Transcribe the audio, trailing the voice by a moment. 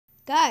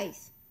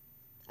Guys,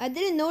 I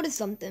didn't notice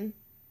something.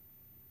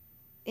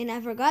 And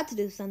I forgot to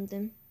do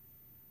something.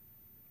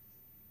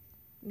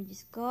 Let me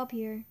just go up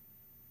here.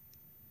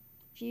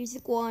 Fierce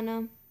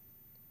Iguana.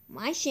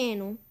 My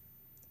channel.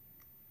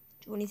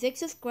 26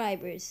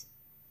 subscribers.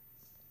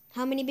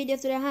 How many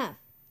videos do I have?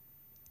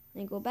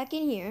 Then go back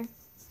in here.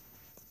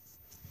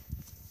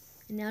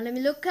 And now let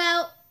me look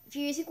out.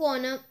 Fierce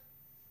Iguana.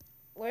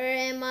 Where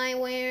am I?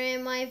 Where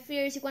am I?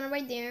 Fierce Iguana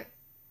right there.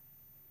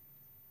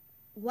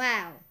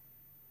 Wow.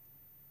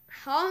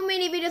 How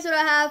many videos do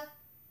I have?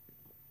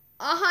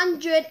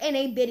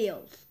 108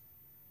 videos.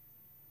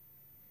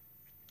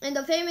 And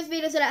the famous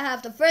videos that I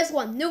have, the first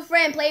one, new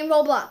friend playing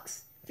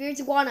Roblox. Fierce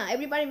Iguana.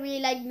 Everybody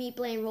really liked me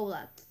playing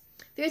Roblox.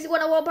 Fierce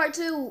Iguana World Part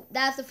 2.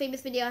 That's the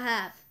famous video I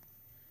have.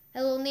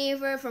 Hello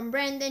Neighbor from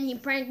Brandon. He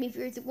pranked me,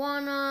 Fierce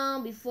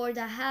Iguana. Before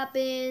that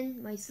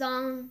happened, my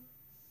song.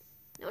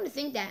 I want to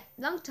think that.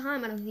 Long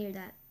time I don't hear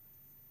that.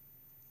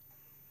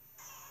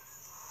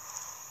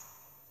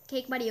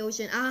 Cake by the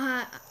Ocean.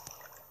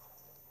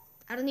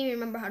 I don't even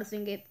remember how to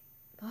sing it.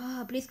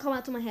 Please come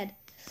out to my head.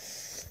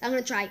 I'm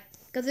gonna try.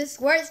 Because this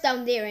word's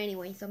down there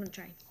anyway, so I'm gonna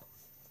try.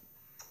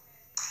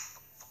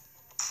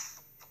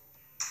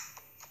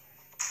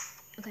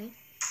 Okay.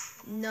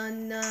 No.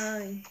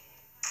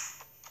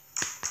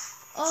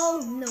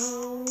 Oh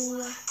no.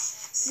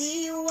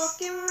 See you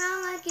walking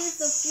around like it's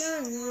a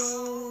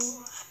funeral.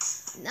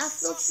 Not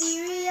so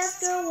serious,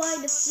 girl, why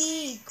the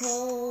sea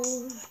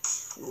cold?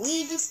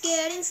 We just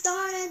getting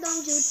started,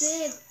 don't you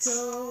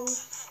tiptoe.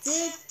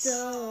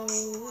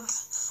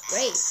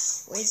 Great,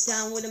 waste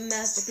time with a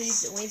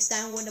masterpiece, waste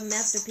time with a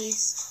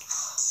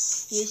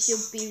masterpiece. You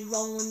should be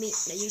rolling me,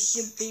 you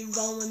should be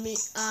rolling me.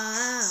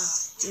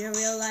 You're a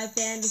real life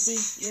fantasy,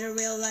 you're a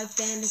real life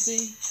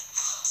fantasy.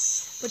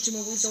 But you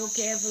move so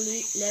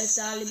carefully, let's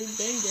all be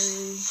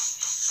dangerous.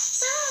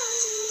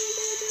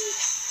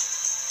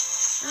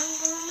 I'm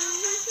gonna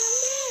run from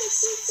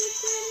this, it's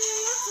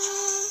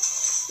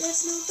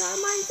let's lose our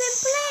minds and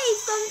play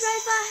some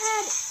drive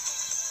ahead.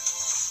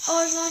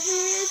 Or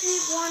nothing is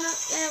Iguana,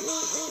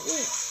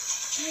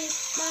 Cake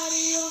by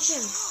the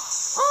Ocean.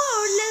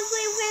 Or let's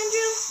play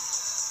Andrew.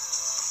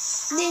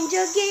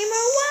 Ninja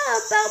Gamer,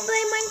 what about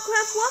play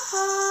Minecraft?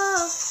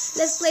 Whoa.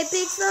 Let's play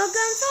Pixel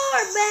Guns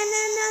or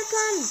Banana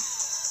Gun.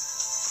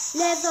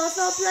 Let's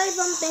also play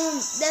something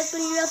that's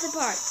pretty Jurassic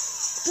Park.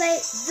 Play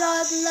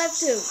Dog Life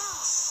 2.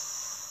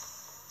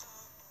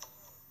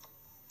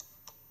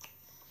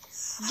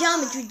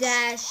 Geometry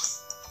Dash.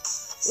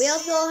 We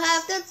also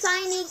have the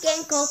tiny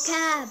game called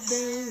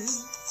Cabin.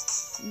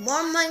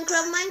 More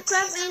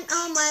Minecraft, and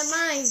all my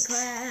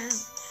Minecraft.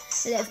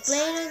 Let's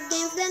play the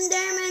games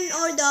Enderman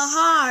or the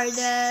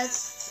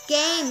hardest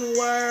game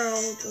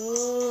world.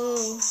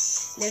 Ooh.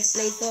 Let's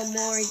play some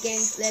more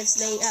games. Let's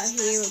play a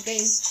hero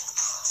game.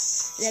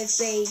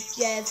 Let's play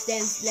Just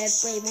Dance.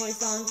 Let's play more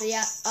songs.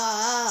 Yeah.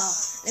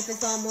 Let's play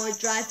some more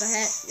Drive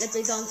Ahead. Let's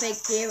play some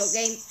fake hero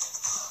game.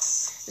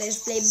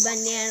 Let's play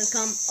Banana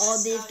Come. All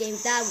these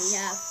games that we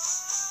have.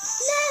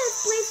 Let's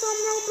play some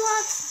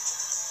Roblox.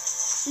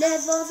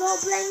 Let's also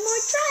play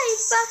more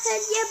Drive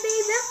Ahead, yeah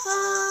baby.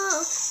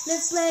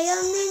 Let's play a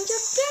ninja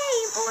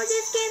game or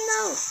this game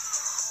now.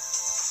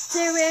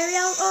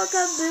 Terraria or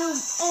Kaboom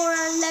or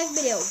a live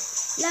video.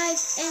 Live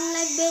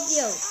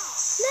video.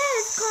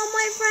 Let's call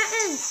my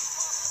friends.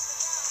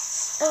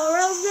 Or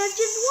else let's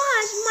just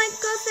watch my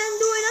cousin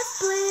doing a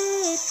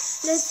split.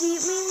 Let's see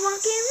me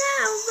walking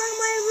out from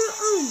my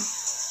room.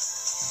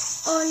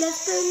 Or let's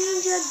play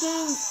ninja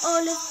games,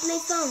 or let's play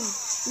some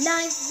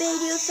live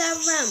videos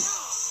around.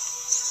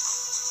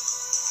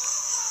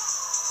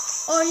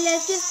 Or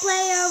let's just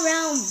play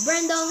around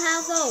Brandon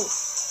household,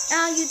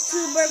 our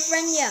YouTuber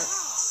friend, yeah.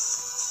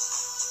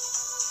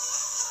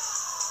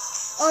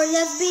 Or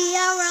let's be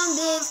around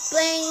this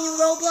playing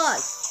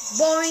Roblox,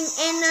 boring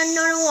and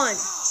another one.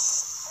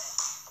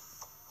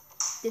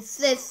 This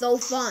is so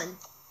fun.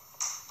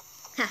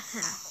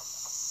 Haha.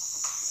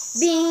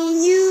 Being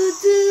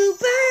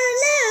YouTuber,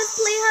 let's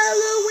play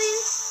Halloween.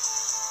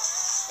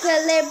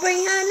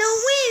 Celebrate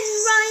Halloween,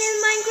 Ryan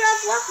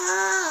Minecraft,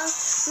 waha.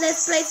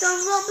 Let's play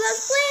some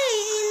Roblox, play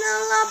in a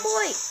lot,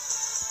 boy.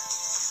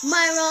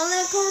 My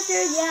roller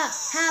coaster, yeah,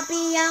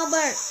 happy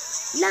Albert.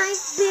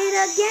 Life beat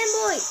again,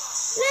 boy.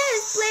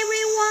 Let's play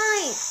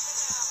rewind.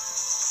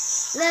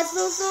 Let's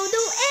also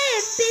do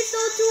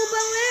episode 2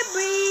 about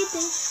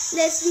everything.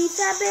 Let's see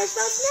Savage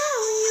Fox now,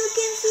 you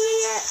can see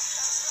it.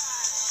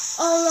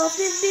 All of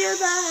these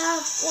videos I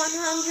have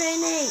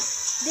 108.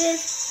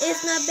 This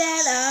is not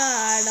bad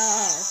at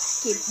all.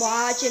 Keep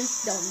watching,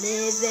 don't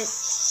miss it.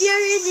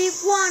 Fierce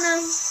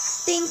Iguana.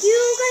 Thank you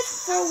guys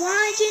for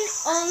watching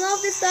all of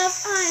the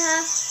stuff I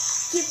have.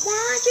 Keep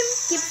watching,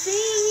 keep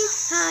singing.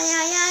 Hi.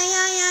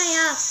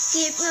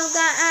 Keep your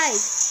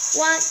guys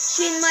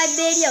watching my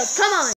videos. Come on.